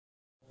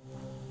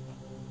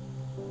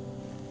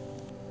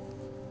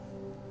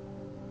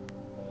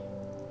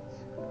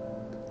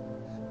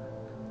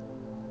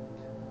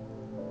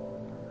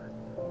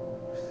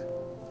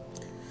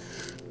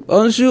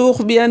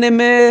Bonjour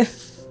bien-aimés,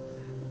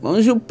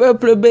 bonjour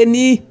peuple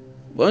béni,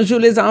 bonjour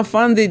les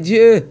enfants de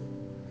Dieu.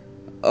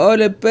 Oh,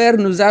 le Père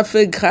nous a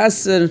fait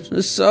grâce,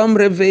 nous sommes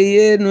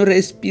réveillés, nous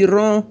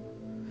respirons.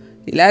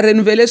 Il a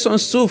renouvelé son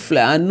souffle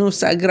en nous,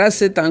 sa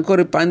grâce est encore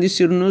répandue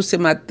sur nous ce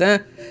matin.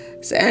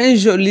 C'est un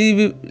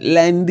joli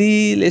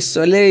lundi, le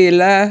soleil est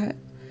là.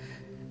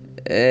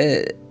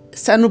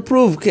 Ça nous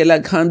prouve que la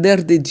grandeur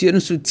de Dieu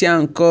nous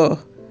soutient encore.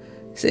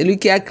 C'est lui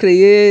qui a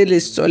créé le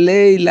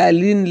soleil, la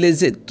lune,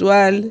 les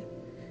étoiles.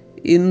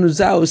 Il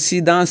nous a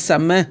aussi dans sa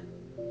main.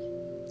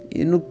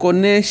 Il nous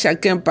connaît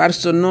chacun par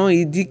son nom.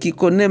 Il dit qu'il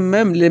connaît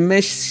même les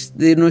mèches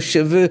de nos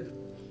cheveux.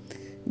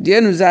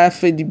 Dieu nous a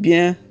fait du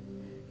bien.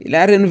 Il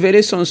a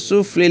renouvelé son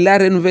souffle. Il a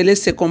renouvelé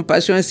ses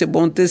compassions et ses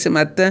bontés ce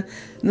matin.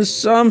 Nous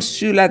sommes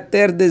sur la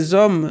terre des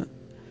hommes.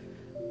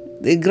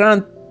 Des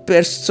grandes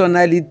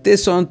personnalités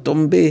sont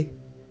tombées.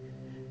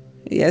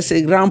 Il y a ce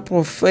grand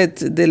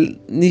prophète du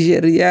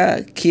Nigeria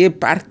qui est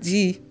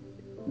parti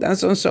dans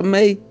son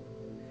sommeil.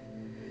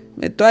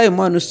 Mais toi et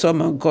moi, nous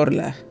sommes encore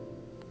là.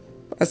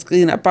 Parce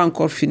qu'il n'a pas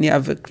encore fini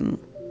avec nous.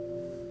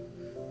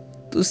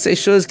 Toutes ces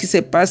choses qui se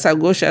passent à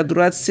gauche, à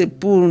droite, c'est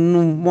pour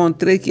nous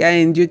montrer qu'il y a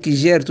un Dieu qui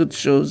gère toutes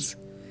choses.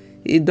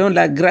 Il donne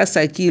la grâce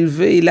à qui il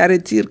veut, il la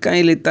retire quand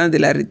il est temps de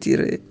la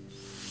retirer.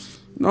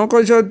 Donc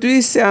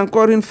aujourd'hui, c'est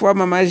encore une fois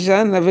Maman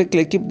Jeanne avec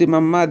l'équipe de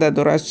Maman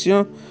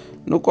d'adoration.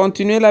 Nous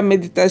continuons la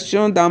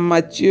méditation dans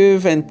Matthieu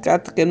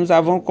 24 que nous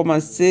avons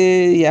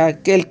commencé il y a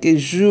quelques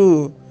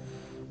jours.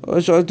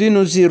 Aujourd'hui,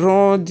 nous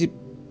irons du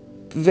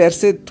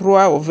verset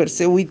 3 au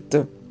verset 8.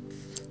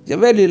 Je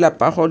vais lire la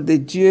parole de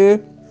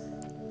Dieu.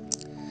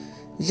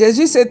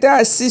 Jésus s'était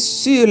assis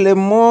sur le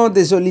mont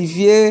des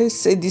Oliviers.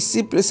 Ses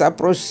disciples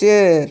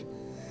s'approchèrent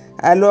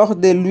alors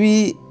de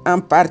lui en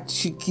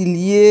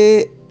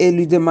particulier et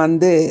lui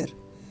demandèrent: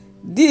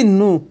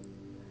 dis-nous,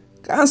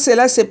 quand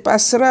cela se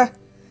passera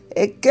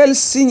et quel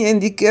signe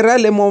indiquera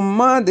le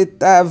moment de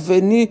ta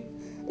venue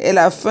et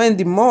la fin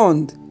du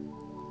monde?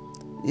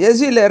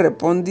 Jésus leur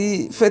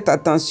répondit: faites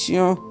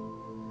attention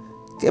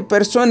que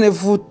personne ne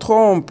vous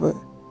trompe,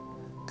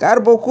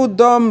 car beaucoup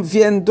d'hommes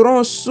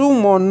viendront sous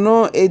mon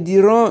nom et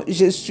diront: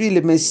 je suis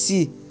le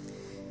Messie,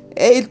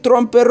 et ils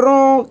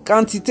tromperont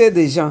quantité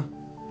de gens.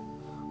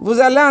 Vous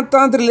allez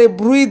entendre les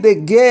bruits de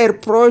guerres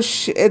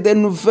proches et de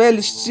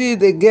nouvelles sur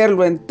des guerres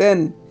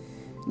lointaines.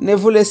 Ne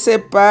vous laissez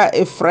pas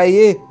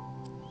effrayer.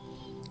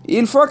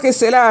 Il faut que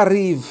cela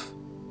arrive,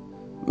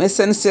 mais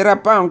ce ne sera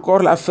pas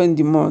encore la fin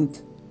du monde.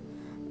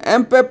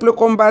 Un peuple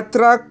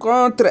combattra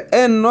contre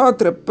un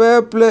autre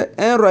peuple,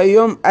 un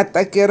royaume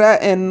attaquera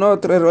un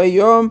autre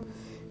royaume.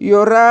 Il y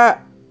aura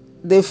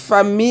des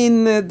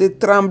famines, des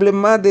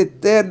tremblements de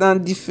terre dans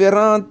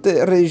différentes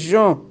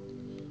régions.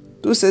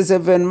 Tous ces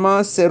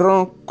événements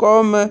seront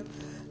comme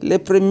les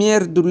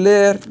premières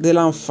douleurs de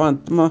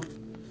l'enfantement.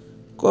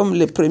 Comme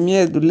les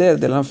premières douleurs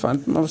de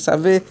l'enfantement. Vous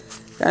savez,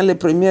 quand les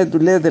premières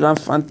douleurs de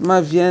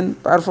l'enfantement viennent,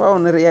 parfois on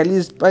ne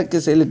réalise pas que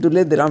c'est les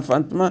douleurs de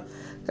l'enfantement,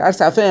 car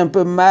ça fait un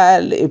peu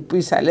mal et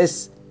puis ça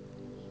laisse.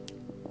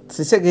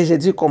 C'est ce que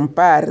Jésus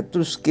compare,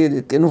 tout ce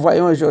que nous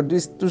voyons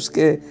aujourd'hui, tout ce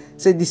que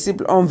ses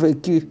disciples ont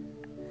vécu.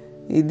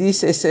 Il dit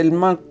c'est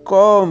seulement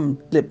comme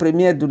les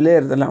premières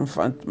douleurs de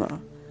l'enfantement.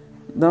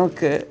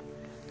 Donc,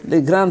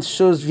 les grandes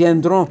choses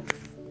viendront.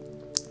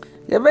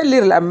 Je vais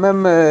lire la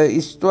même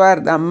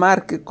histoire dans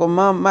Marc,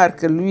 comment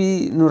Marc,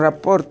 lui, nous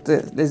rapporte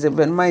les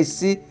événements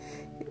ici.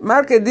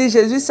 Marc dit: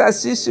 Jésus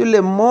s'assit sur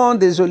le mont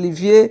des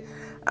Oliviers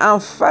en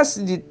face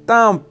du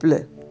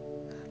temple.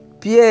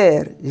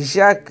 Pierre,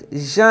 Jacques,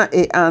 Jean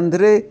et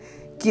André,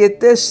 qui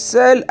étaient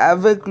seuls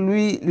avec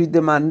lui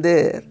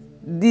demandèrent: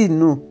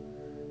 dis-nous,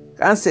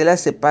 quand cela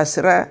se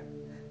passera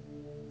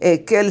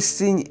et quel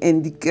signe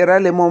indiquera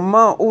le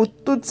moment où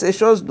toutes ces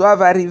choses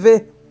doivent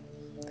arriver?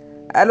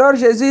 Alors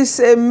Jésus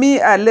s'est mis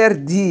à leur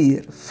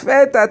dire: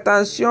 faites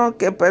attention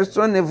que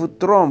personne ne vous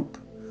trompe.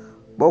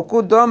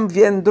 Beaucoup d'hommes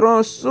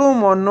viendront sous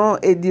mon nom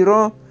et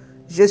diront: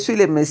 je suis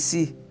le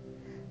Messie,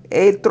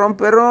 et ils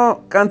tromperont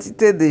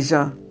quantité de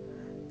gens.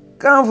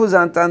 Quand vous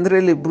entendrez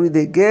le bruit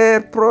de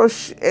guerre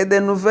proches et des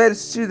nouvelles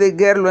sur des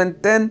guerres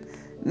lointaines,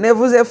 ne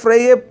vous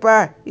effrayez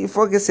pas, il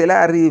faut que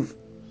cela arrive.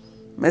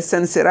 Mais ce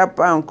ne sera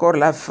pas encore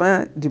la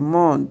fin du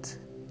monde.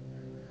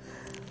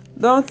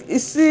 Donc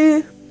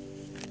ici,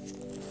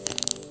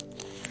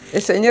 le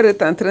Seigneur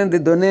est en train de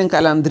donner un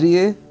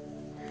calendrier.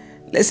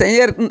 Le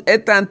Seigneur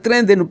est en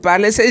train de nous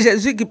parler. C'est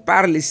Jésus qui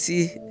parle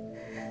ici.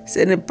 Ce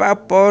n'est pas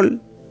Paul,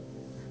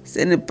 ce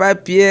n'est pas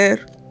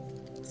Pierre,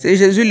 c'est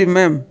Jésus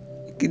lui-même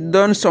qui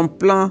donne son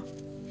plan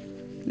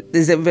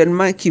des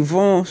événements qui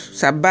vont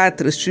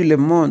s'abattre sur le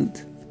monde.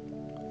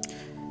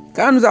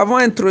 Quand nous avons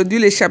introduit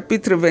le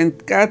chapitre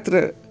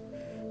 24,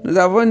 nous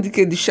avons dit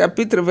que du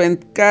chapitre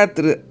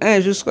 24, 1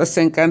 jusqu'au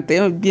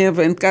 51, ou bien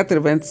 24,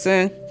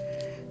 25,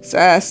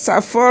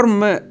 ça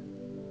forme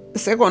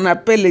ce qu'on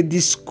appelle le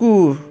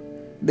discours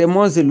des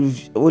monts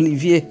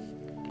Oliviers.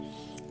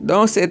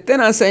 Donc c'est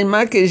un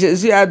enseignement que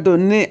Jésus a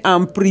donné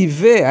en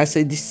privé à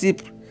ses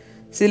disciples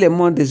sur les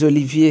monts des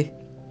Oliviers.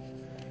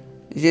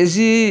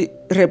 Jésus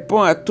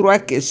répond à 3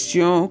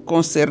 questions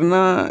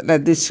concernant la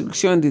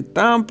destruction du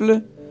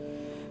temple,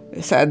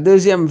 sa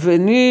deuxième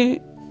venue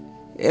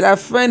et la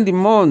fin du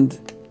monde.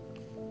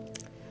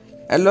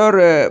 Alors,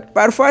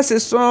 parfois, ce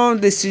sont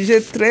des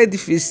sujets très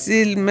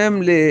difficiles,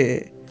 même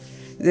les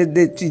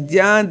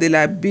étudiants de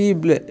la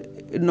Bible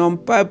n'ont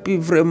pas pu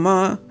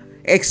vraiment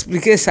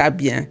expliquer ça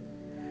bien.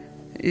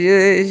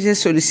 J'ai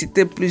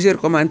sollicité plusieurs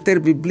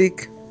commentaires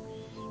bibliques.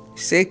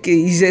 C'est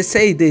qu'ils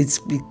essayent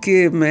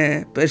d'expliquer,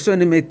 mais personne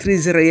ne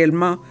maîtrise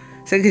réellement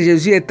ce que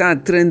Jésus est en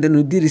train de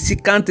nous dire ici.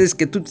 Quand est-ce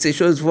que toutes ces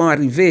choses vont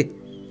arriver?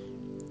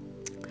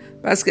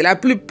 Parce que la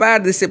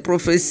plupart de ces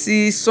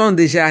prophéties sont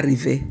déjà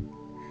arrivées.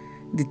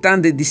 Du temps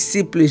des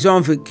disciples, ils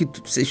ont vécu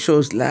toutes ces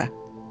choses-là.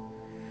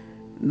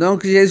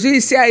 Donc Jésus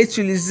ici a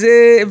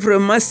utilisé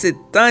vraiment ce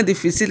temps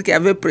difficile qui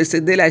avait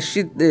précédé la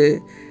chute de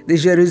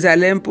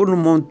Jérusalem pour nous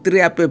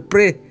montrer à peu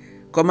près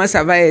comment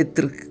ça va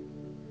être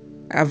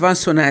avant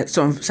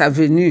sa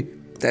venue,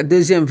 sa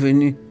deuxième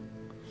venue.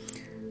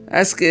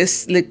 Parce que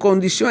les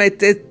conditions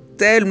étaient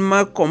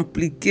tellement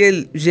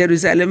compliquées,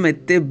 Jérusalem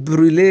était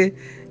brûlée,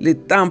 le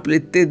temple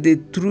était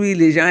détruit,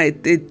 les gens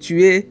étaient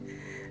tués.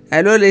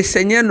 Alors le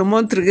Seigneur nous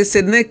montre que ce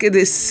n'est que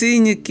des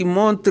signes qui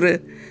montrent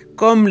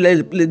comme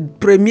les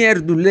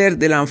premières douleurs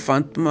de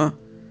l'enfantement.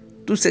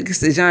 Tout ce que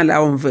ces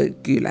gens-là ont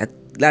vécu,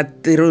 la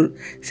terreur,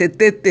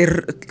 c'était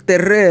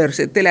terreur,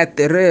 c'était la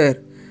terreur.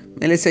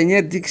 Mais le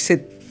Seigneur dit que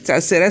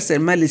ça sera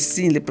seulement le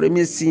signe, le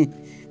premier signe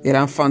de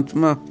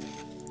l'enfantement.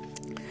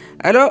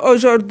 Alors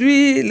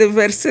aujourd'hui, le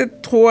verset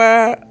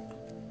 3,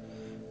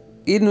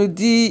 il nous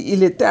dit,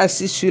 il était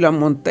assis sur la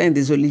montagne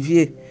des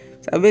Oliviers.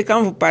 Vous savez,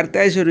 quand vous partez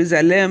à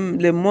Jérusalem,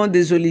 le mont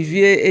des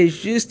Oliviers est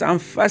juste en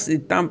face du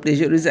temple de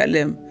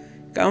Jérusalem.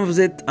 Quand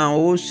vous êtes en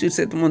haut sur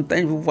cette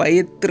montagne, vous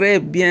voyez très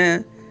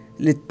bien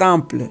le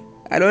temple.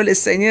 Alors le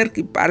Seigneur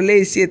qui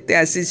parlait ici était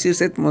assis sur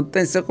cette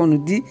montagne, c'est ce qu'on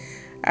nous dit,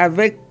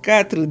 avec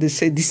 4 de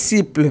ses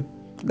disciples,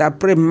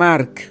 d'après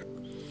Marc.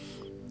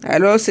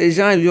 Alors ces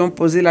gens lui ont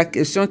posé la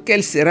question,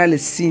 quel sera le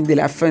signe de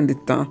la fin des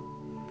temps?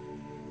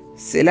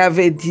 Cela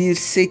veut dire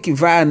ce qui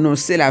va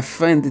annoncer la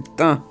fin des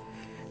temps.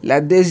 La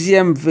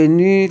deuxième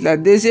venue, la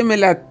deuxième et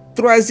la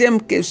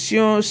troisième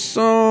question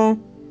sont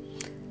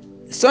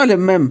les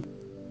mêmes.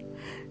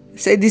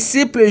 Ces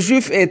disciples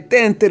juifs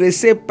étaient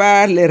intéressés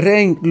par le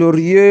règne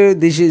glorieux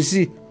de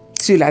Jésus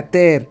sur la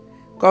terre,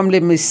 comme le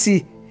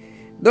Messie.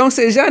 Donc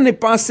ces gens ne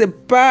pensaient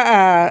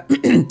pas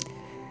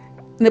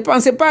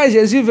à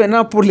Jésus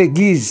venant pour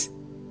l'Église.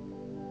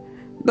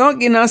 Donc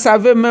ils n'en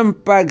savaient même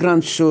pas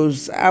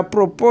grand-chose à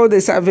propos de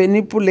sa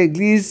venue pour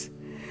l'Église,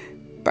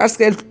 parce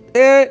que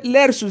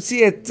leur souci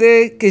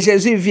était que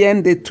Jésus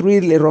vienne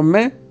détruire les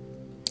Romains,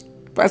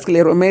 parce que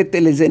les Romains étaient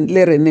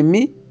leurs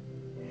ennemis,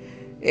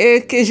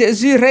 et que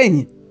Jésus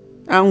règne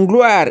en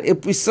gloire et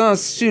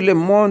puissance sur le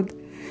monde.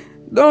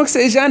 Donc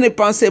ces gens ne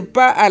pensaient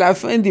pas à la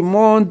fin du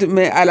monde,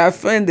 mais à la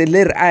fin de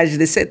leur âge,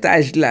 de cet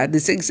âge-là, de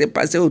ce qui s'est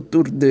passé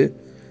autour d'eux.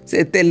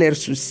 C'était leur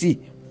souci.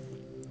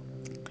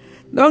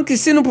 Donc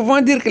ici, nous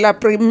pouvons dire que la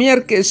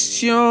première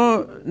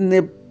question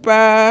n'est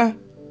pas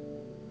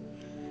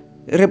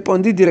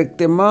répondue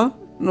directement.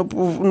 Nous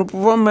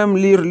pouvons même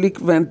lire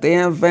Luc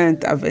 21,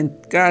 20 à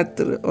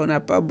 24. On n'a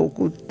pas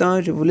beaucoup de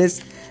temps. Je vous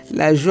laisse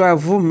la joie à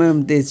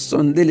vous-même de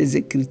sonder les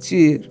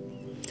Écritures.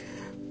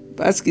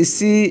 Parce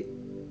qu'ici,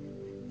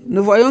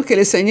 nous voyons que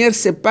le Seigneur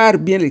sépare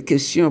bien les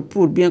questions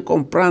pour bien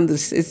comprendre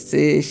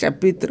ces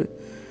chapitres.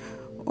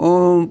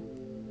 On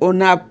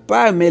n'a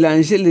pas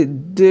mélangé les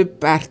deux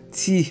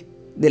parties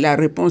de la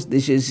réponse de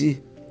Jésus.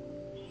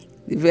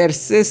 Du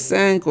verset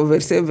 5 au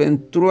verset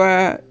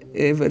 23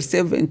 et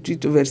verset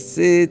 28 au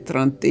verset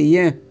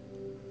 31.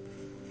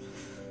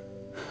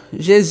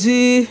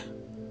 Jésus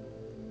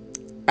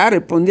a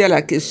répondu à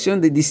la question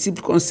des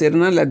disciples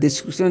concernant la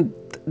destruction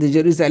de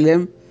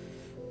Jérusalem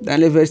dans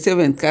les versets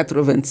 24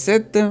 au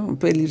 27. On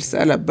peut lire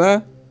ça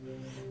là-bas.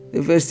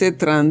 Le verset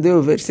 32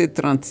 au verset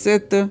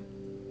 37.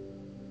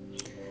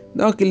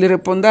 Donc il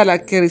répondait à la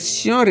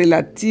question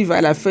relative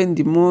à la fin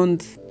du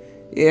monde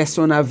et à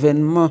son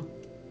avènement.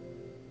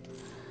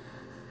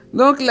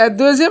 Donc la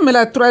deuxième et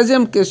la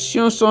troisième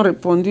question sont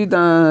répondues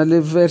dans le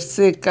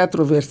verset 4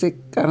 au verset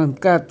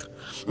 44.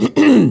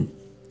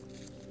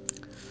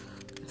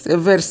 Ces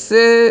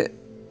versets,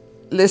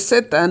 les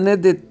 7 années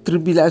de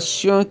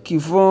tribulation qui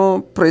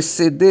vont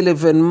précéder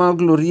l'événement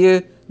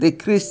glorieux de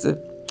Christ.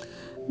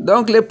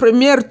 Donc les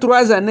premières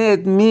 3 années et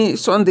demie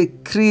sont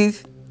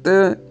décrites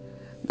dans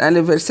le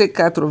verset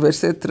 4 au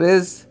verset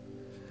 13.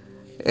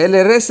 Et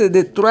le reste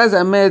des 3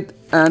 années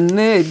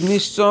et demie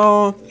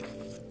sont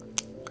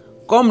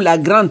comme la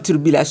grande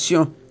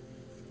tribulation.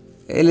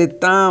 Et le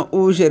temps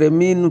où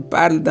Jérémie nous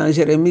parle dans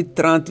Jérémie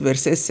 30,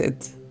 verset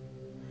 7.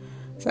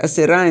 Ça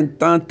sera un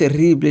temps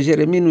terrible.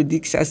 Jérémie nous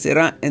dit que ça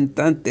sera un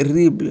temps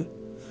terrible.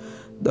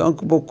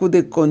 Donc, beaucoup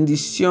de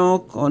conditions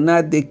qu'on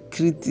a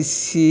décrites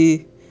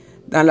ici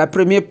dans la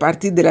première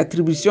partie de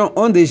l'attribution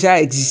ont déjà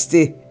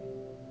existé.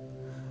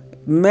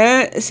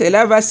 Mais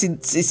cela va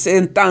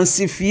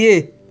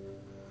s'intensifier.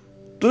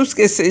 Tout ce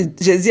que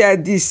Jésus a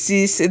dit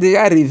ici, c'est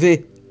déjà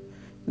arrivé.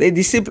 Les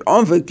disciples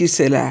ont vécu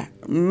cela,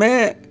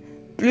 mais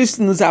plus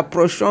nous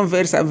approchons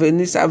vers sa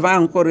venue, ça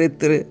va encore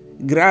être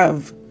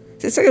grave.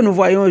 C'est ce que nous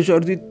voyons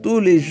aujourd'hui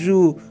tous les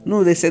jours,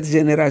 nous de cette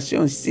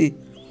génération-ci.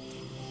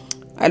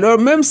 Alors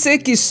même ceux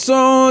qui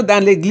sont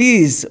dans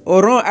l'église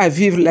auront à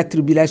vivre la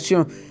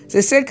tribulation.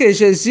 C'est ce que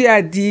Jésus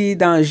a dit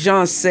dans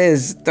Jean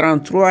 16,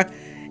 33.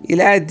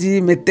 Il a dit,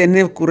 mais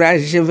tenez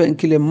courage, j'ai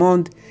vaincu le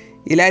monde.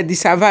 Il a dit,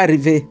 ça va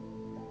arriver.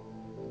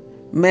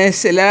 Mais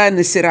cela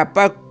ne sera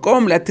pas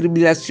comme la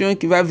tribulation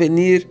qui va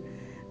venir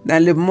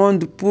dans le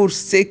monde pour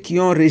ceux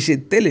qui ont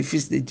rejeté le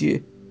Fils de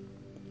Dieu.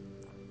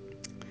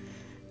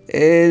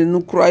 Et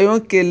nous croyons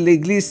que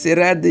l'Église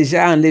sera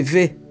déjà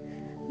enlevée.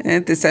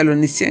 1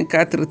 Thessaloniciens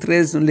 4,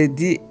 13 nous le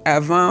dit,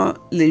 avant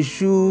les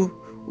jours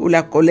où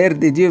la colère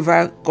de Dieu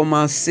va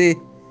commencer.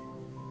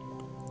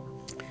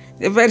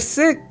 Le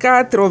verset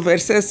 4 au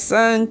verset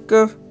 5,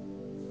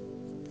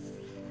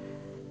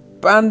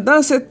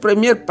 pendant cette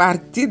première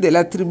partie de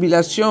la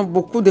tribulation,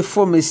 beaucoup de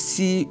faux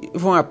messies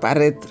vont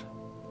apparaître.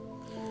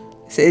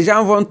 Ces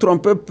gens vont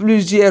tromper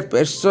plusieurs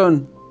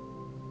personnes.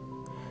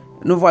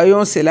 Nous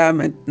voyons cela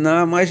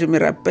maintenant. Moi, je me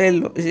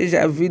rappelle, j'ai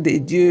déjà vu des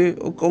dieux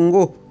au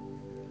Congo.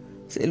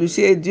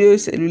 Celui-ci est Dieu,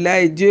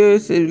 celui-là est Dieu,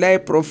 celui-là est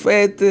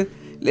prophète.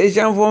 Les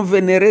gens vont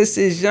vénérer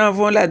ces gens,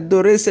 vont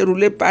l'adorer, se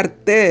rouler par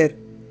terre.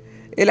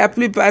 Et la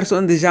plupart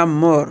sont déjà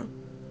morts.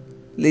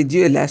 Les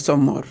dieux là sont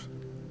morts.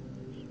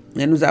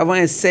 Mais nous avons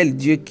un seul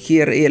Dieu qui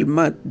est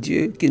réellement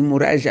Dieu, qui ne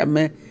mourra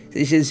jamais.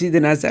 C'est Jésus de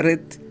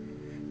Nazareth.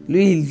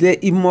 Lui, il est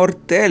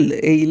immortel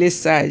et il est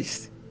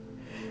sage.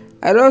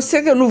 Alors, ce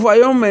que nous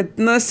voyons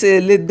maintenant,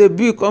 c'est le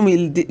début, comme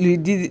il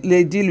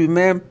le dit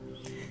lui-même,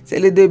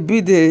 c'est le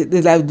début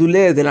de la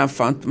douleur de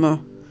l'enfantement.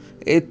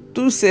 Et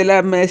tout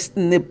cela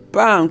n'est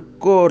pas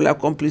encore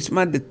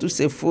l'accomplissement de tous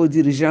ces faux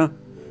dirigeants.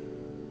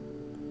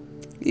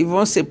 Ils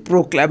vont se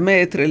proclamer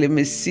être le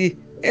Messie.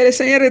 Et le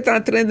Seigneur est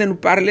en train de nous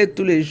parler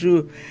tous les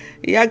jours.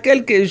 Il y a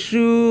quelques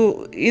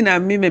jours, une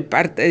amie me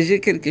partageait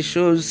quelque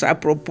chose à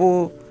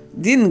propos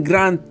d'une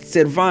grande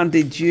servante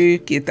de Dieu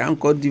qui était en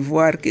Côte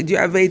d'Ivoire, que Dieu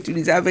avait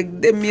utilisée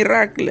avec des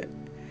miracles.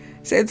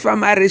 Cette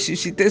femme a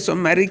ressuscité son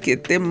mari qui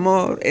était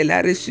mort. Elle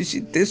a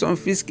ressuscité son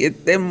fils qui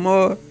était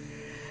mort.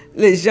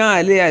 Les gens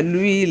allaient à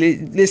lui.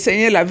 Le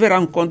Seigneur l'avait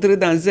rencontrée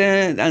dans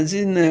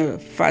une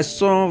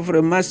façon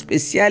vraiment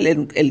spéciale.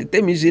 Elle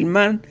était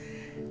musulmane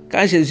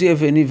quand Jésus est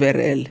venu vers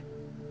elle.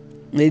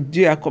 Mais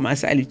Dieu a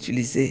commencé à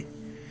l'utiliser.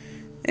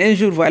 Un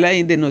jour, voilà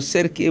une de nos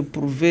sœurs qui est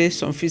éprouvée,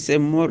 son fils est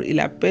mort,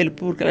 il appelle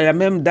pour que la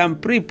même dame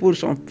prie pour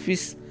son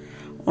fils.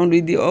 On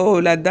lui dit,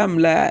 oh, la dame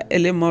là,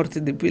 elle est morte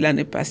depuis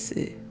l'année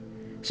passée.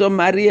 Son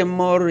mari est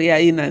mort il y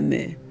a une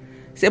année.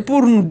 C'est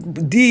pour nous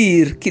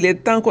dire qu'il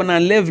est temps qu'on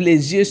enlève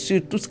les yeux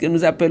sur tout ce que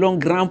nous appelons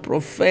grands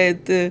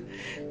prophètes,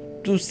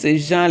 tous ces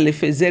gens, les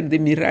faiseurs de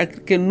miracles,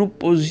 que nous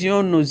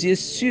posions nos yeux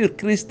sur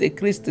Christ et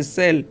Christ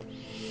seul.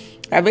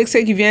 Avec ce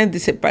qui vient de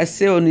se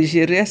passer au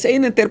Nigeria, c'est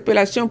une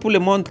interpellation pour le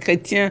monde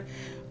chrétien.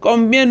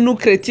 Combien nous,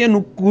 chrétiens,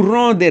 nous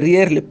courons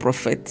derrière les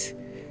prophètes.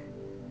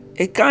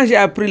 Et quand j'ai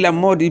appris la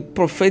mort du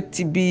prophète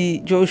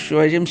Tibi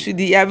Joshua, je me suis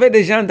dit, il y avait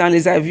des gens dans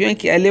les avions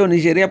qui allaient au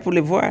Nigeria pour le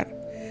voir.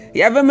 Il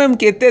y avait même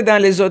qui étaient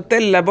dans les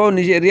hôtels là-bas au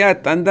Nigeria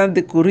attendant de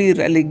courir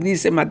à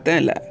l'église ce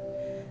matin-là.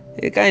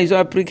 Et quand ils ont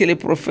appris que le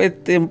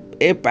prophète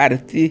est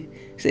parti,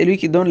 c'est lui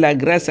qui donne la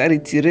grâce à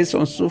retirer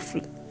son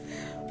souffle.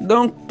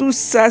 Donc tout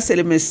ça, c'est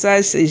le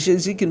message, c'est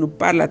Jésus qui nous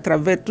parle à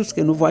travers tout ce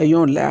que nous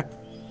voyons là.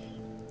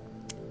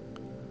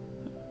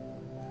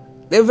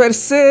 Les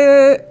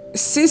versets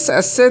 6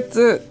 à 7,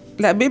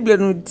 la Bible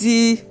nous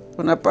dit,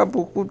 on n'a pas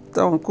beaucoup de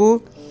temps en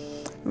cours,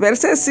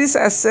 versets 6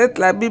 à 7,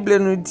 la Bible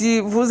nous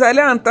dit, vous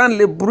allez entendre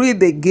le bruit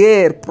des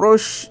guerres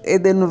proches et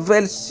des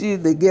nouvelles sûres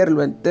des guerres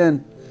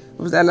lointaines.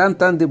 Vous allez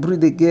entendre des bruits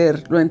de guerre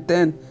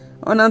lointaines.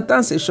 On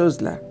entend ces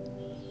choses-là.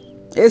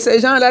 Et ces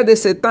gens-là de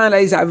ce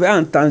temps-là, ils avaient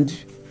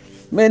entendu.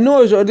 Mais nous,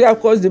 aujourd'hui, à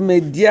cause des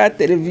médias,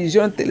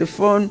 télévision,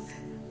 téléphone,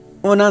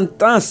 on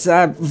entend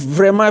ça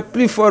vraiment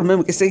plus fort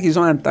même que ce qu'ils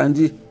ont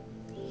entendu.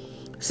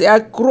 C'est à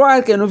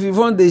croire que nous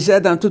vivons déjà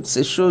dans toutes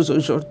ces choses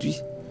aujourd'hui.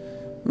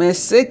 Mais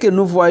ce que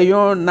nous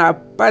voyons n'a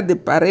pas de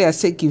pareil à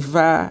ce qui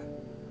va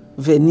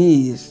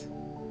venir.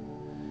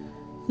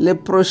 Le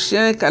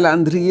prochain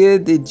calendrier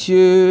de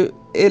Dieu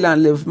est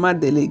l'enlèvement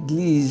de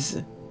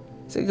l'Église.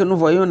 Ce que nous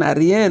voyons n'a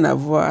rien à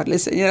voir. Le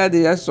Seigneur a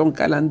déjà son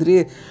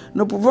calendrier.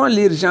 Nous pouvons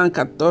lire Jean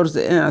 14,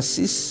 1 à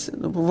 6.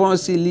 Nous pouvons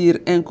aussi lire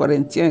 1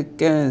 Corinthiens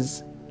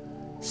 15,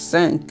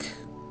 5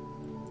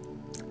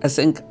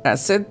 à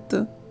 7.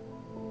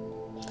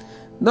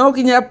 Donc,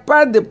 il n'y a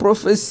pas de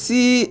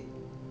prophétie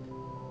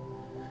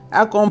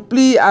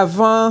accomplie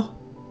avant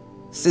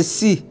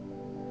ceci.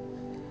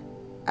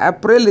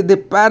 Après le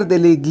départ de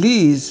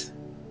l'Église,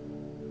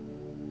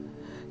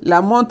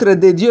 la montre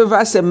de Dieu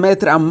va se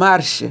mettre en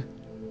marche.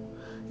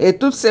 Et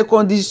toutes ces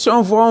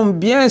conditions vont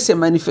bien se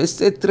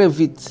manifester très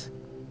vite.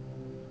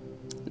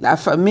 La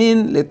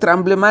famine, les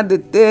tremblements de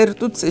terre,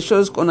 toutes ces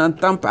choses qu'on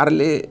entend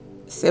parler,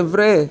 c'est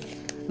vrai.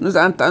 Nous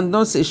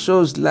entendons ces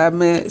choses-là,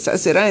 mais ça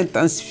sera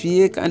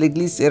intensifié quand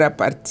l'Église sera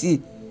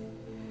partie.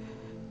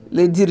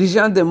 Les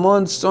dirigeants du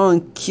monde sont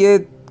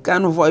inquiets quand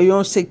nous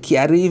voyons ce qui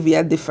arrive, il y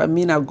a des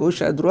famines à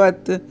gauche, à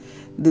droite,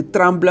 des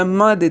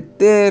tremblements de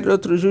terre.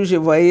 L'autre jour, je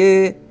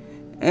voyais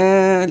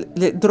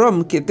le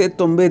drone qui était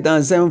tombé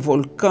dans un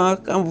volcan.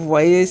 Quand vous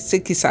voyez ce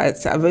qui ça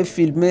avait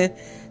filmé,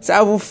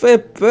 ça vous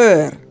fait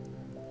peur.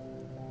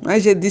 Moi,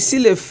 j'ai dit, si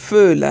le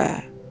feu, là,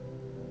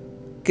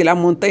 que la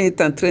montagne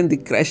est en train de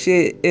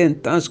cracher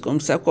intense comme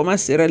ça, comment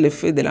sera le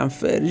feu de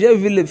l'enfer? J'ai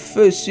vu le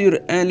feu sur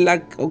un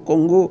lac au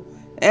Congo,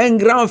 un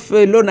grand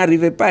feu, l'eau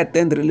n'arrivait pas à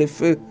atteindre le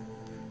feu.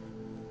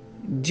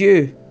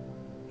 Dieu,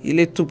 il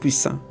est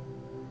tout-puissant.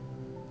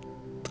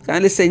 Quand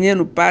le Seigneur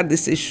nous parle de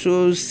ces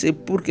choses, c'est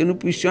pour que nous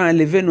puissions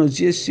enlever nos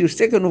yeux sur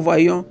ce que nous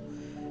voyons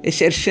et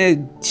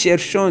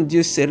cherchons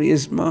Dieu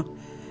sérieusement.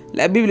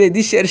 La Bible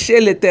dit, cherchez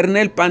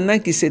l'Éternel pendant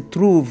qu'il se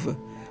trouve.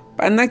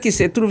 Pendant qu'il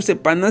se trouve, c'est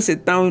pendant ce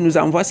temps où il nous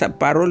envoie sa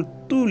parole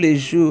tous les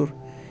jours.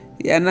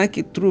 Il y en a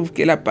qui trouvent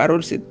que la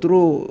parole c'est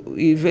trop,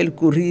 ils veulent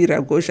courir à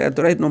gauche, à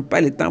droite, ils n'ont pas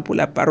le temps pour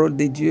la parole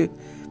de Dieu.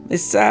 Mais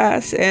ça,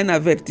 c'est un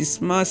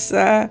avertissement,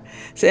 ça,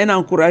 c'est un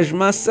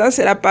encouragement, ça,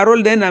 c'est la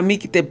parole d'un ami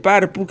qui te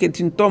parle pour que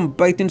tu ne tombes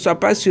pas, que tu ne sois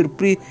pas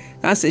surpris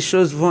quand ces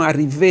choses vont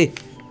arriver.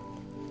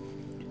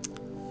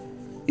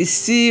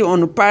 Ici, on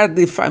nous parle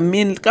de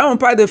famine. Quand on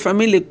parle de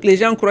famine, les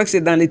gens croient que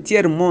c'est dans le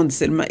tiers-monde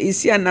seulement.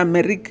 Ici, en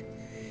Amérique,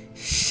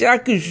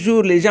 chaque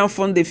jour, les gens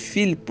font des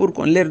files pour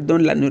qu'on leur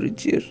donne la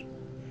nourriture.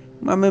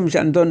 Moi-même,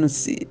 j'en donne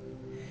aussi.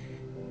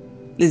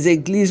 Les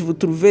églises, vous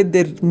trouvez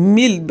des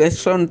 1000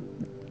 personnes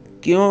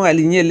qui ont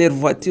aligné leur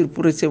voiture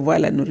pour recevoir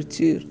la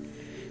nourriture.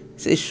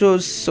 Ces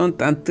choses sont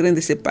en train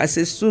de se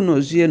passer sous nos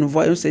yeux. Nous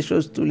voyons ces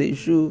choses tous les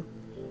jours.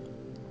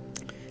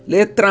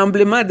 Les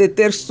tremblements de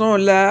terre sont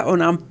là. On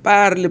en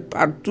parle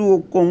partout au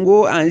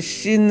Congo, en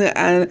Chine,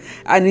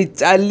 en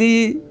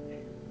Italie.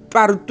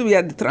 Partout, il y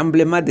a des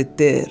tremblements de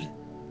terre.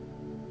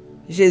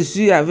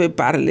 Jésus avait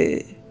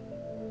parlé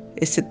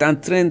et c'est en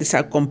train de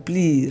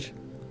s'accomplir.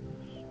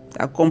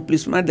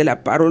 L'accomplissement de la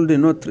parole de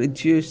notre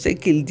Dieu, ce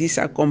qu'il dit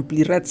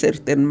s'accomplira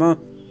certainement.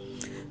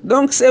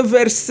 Donc ce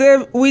verset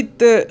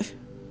 8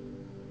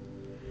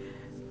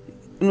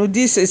 nous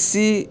dit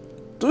ceci,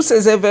 tous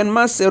ces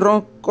événements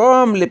seront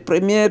comme les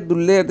premières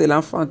douleurs de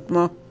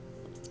l'enfantement.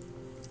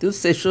 Toutes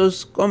ces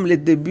choses comme le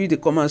début du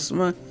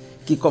commencement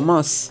qui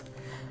commence.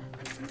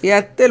 Il y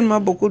a tellement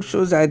beaucoup de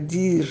choses à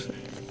dire.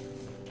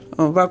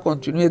 On va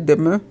continuer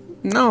demain.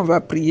 Non, on va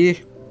prier.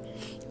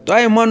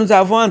 Toi et moi, nous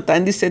avons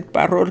entendu cette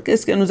parole.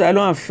 Qu'est-ce que nous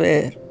allons en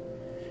faire?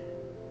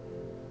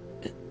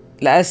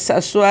 Là,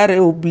 s'asseoir et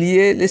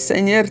oublier. Le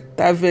Seigneur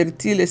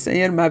t'avertit, le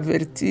Seigneur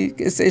m'avertit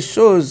que ces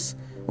choses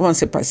vont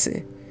se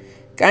passer.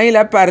 Quand il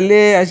a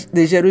parlé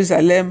de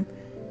Jérusalem,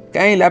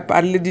 quand il a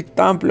parlé du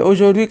temple,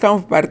 aujourd'hui, quand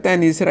vous partez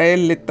en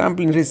Israël, le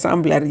temple ne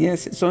ressemble à rien.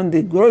 Ce sont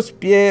des grosses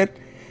pierres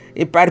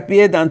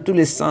éparpillées dans tous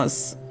les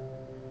sens.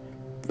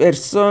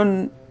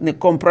 Personne ne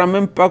comprend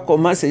même pas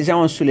comment ces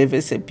gens ont soulevé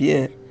ces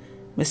pierres.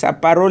 Mais sa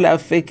parole a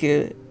fait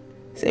que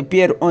ces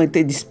pierres ont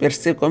été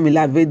dispersées comme il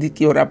avait dit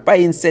qu'il n'y aura pas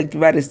une seule qui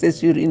va rester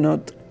sur une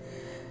autre.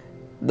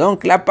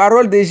 Donc la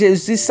parole de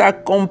Jésus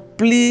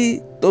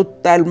s'accomplit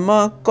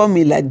totalement comme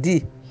il a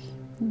dit.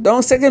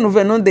 Donc ce que nous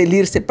venons de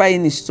lire, ce n'est pas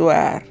une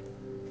histoire.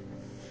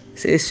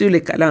 C'est sur le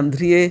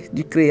calendrier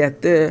du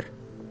Créateur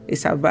et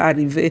ça va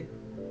arriver.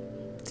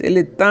 C'est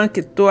le temps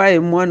que toi et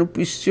moi, nous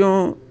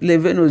puissions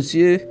lever nos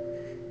yeux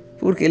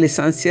pour que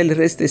l'essentiel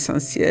reste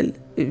essentiel.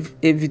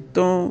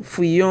 Évitons,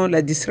 fouillons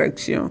la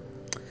distraction.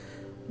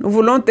 Nous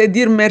voulons te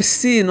dire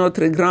merci,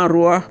 notre grand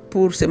roi,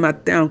 pour ce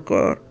matin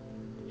encore.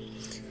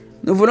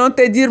 Nous voulons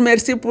te dire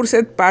merci pour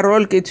cette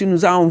parole que tu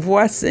nous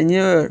envoies,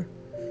 Seigneur,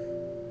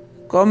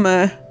 comme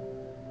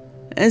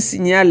un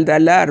signal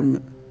d'alarme,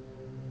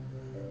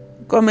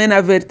 comme un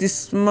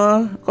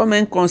avertissement, comme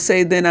un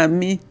conseil d'un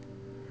ami,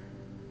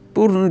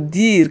 pour nous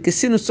dire que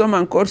si nous sommes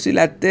encore sur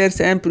la terre,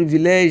 c'est un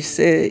privilège,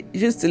 c'est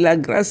juste la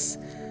grâce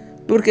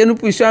pour que nous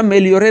puissions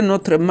améliorer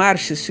notre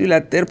marche sur la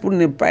terre pour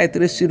ne pas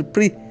être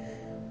surpris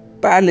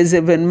par les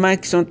événements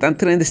qui sont en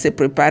train de se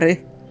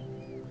préparer.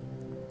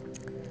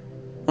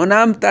 Mon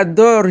âme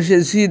t'adore,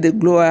 Jésus de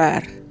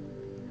gloire.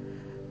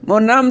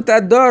 Mon âme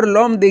t'adore,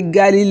 l'homme de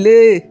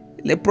Galilée,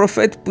 le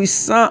prophète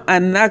puissant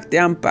en acte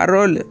et en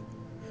parole.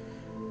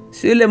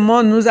 Sur le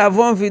monde, nous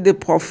avons vu des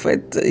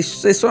prophètes. Ils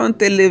se sont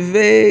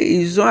élevés,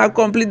 ils ont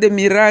accompli des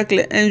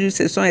miracles, un jour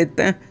se sont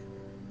éteints.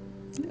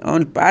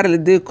 On parle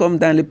d'eux comme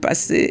dans le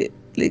passé,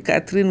 les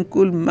Catherine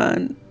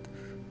Kuhlman,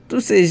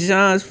 tous ces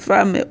gens,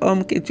 femmes et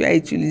hommes que tu as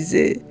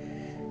utilisés.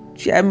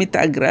 Tu as mis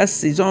ta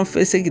grâce, ils ont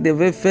fait ce qu'ils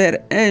devaient faire.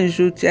 Un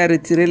jour, tu as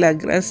retiré la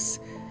grâce,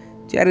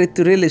 tu as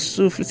retiré le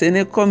souffle. Ce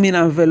n'est comme une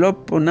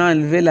enveloppe, on a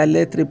enlevé la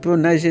lettre et puis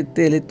on a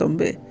jeté, elle est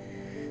tombée.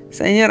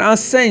 Seigneur,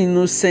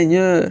 enseigne-nous,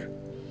 Seigneur,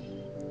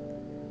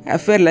 à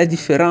faire la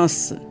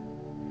différence.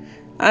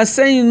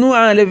 Enseigne-nous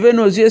à enlever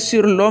nos yeux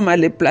sur l'homme, à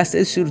les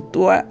placer sur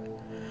toi.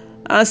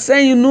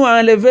 Enseigne-nous à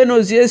enlever nos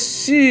yeux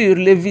sur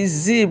le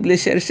visible et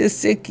chercher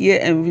ce qui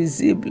est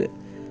invisible.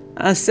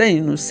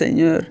 Enseigne-nous,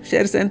 Seigneur.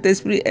 Cher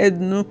Saint-Esprit,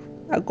 aide-nous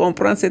à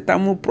comprendre cet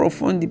amour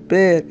profond du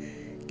Père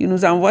qui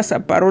nous envoie sa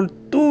parole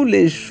tous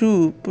les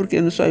jours pour que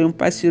nous ne soyons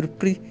pas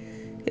surpris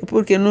et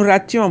pour que nous ne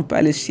rations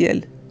pas le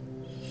ciel.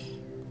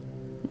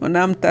 Mon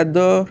âme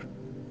t'adore,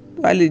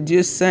 toi le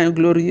Dieu saint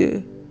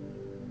glorieux.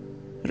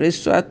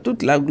 Reçois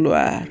toute la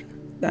gloire.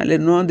 Dans le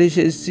nom de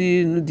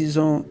Jésus, nous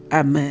disons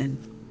Amen.